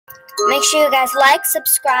Make sure you guys like,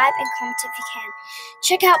 subscribe, and comment if you can.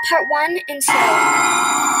 Check out part 1 and 2.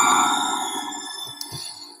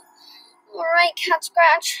 Alright, Cat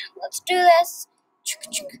Scratch, let's do this. Cat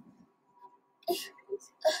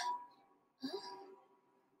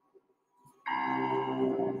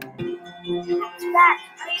Scratch,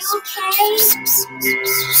 are you okay?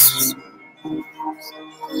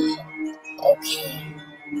 Okay.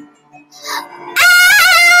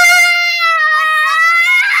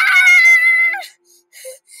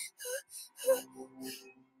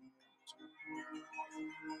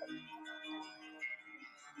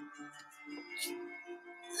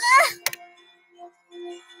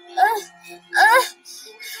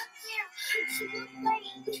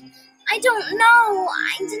 I don't know.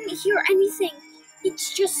 I didn't hear anything.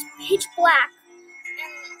 It's just pitch black. And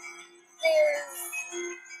there's...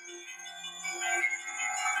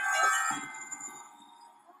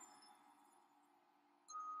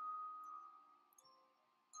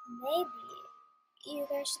 Maybe you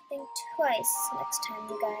guys should think twice next time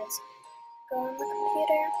you guys go on the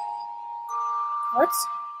computer. What?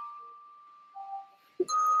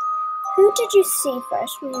 Who did you see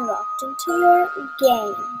first when you logged into your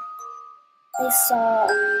game? I saw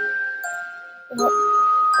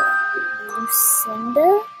Lucinda.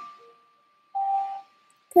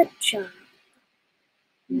 Good job.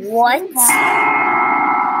 What?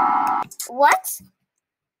 What?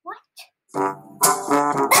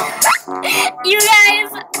 You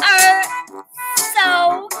guys are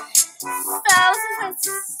so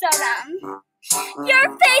dumb. Your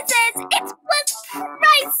faces, it was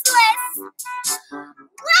priceless.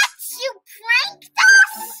 What? You pranked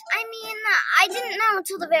us? I mean, I didn't know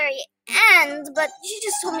until the very end, but you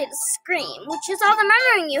just told me to scream, which is all the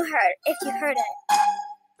murmuring you heard, if you heard it.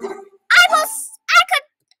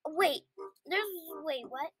 Wait,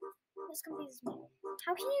 what? This confuses me.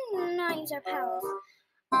 How can you not use our powers?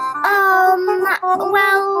 Well,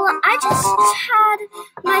 I just had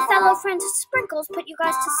my fellow friend Sprinkles put you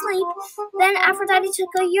guys to sleep. Then Aphrodite took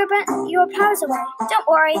your powers away. Don't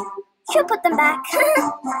worry, she'll put them back.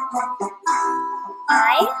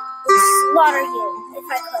 I would slaughter you if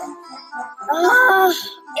I could.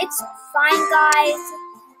 It's fine, guys.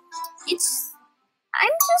 I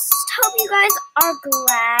just hope you guys are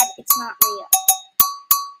glad it's not real.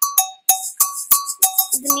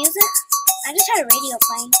 The music? I just had a radio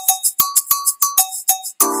playing.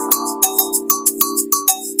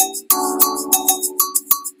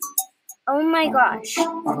 Oh my gosh.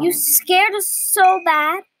 You scared us so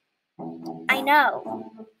bad. I know.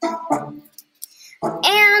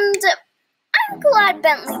 And I'm glad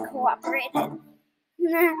Bentley cooperated.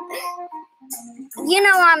 You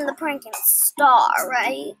know I'm the pranking star,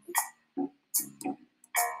 right?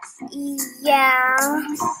 Yeah.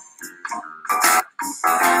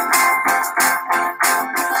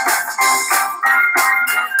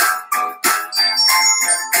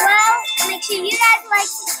 Well, make sure you guys like,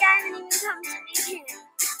 subscribe, and even comment if you can.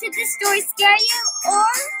 Did this story scare you or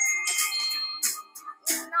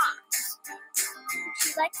not? If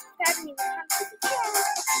you like, subscribe, and even comment if you can.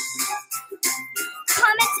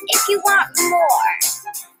 Comment if you want more.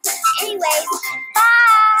 Anyways.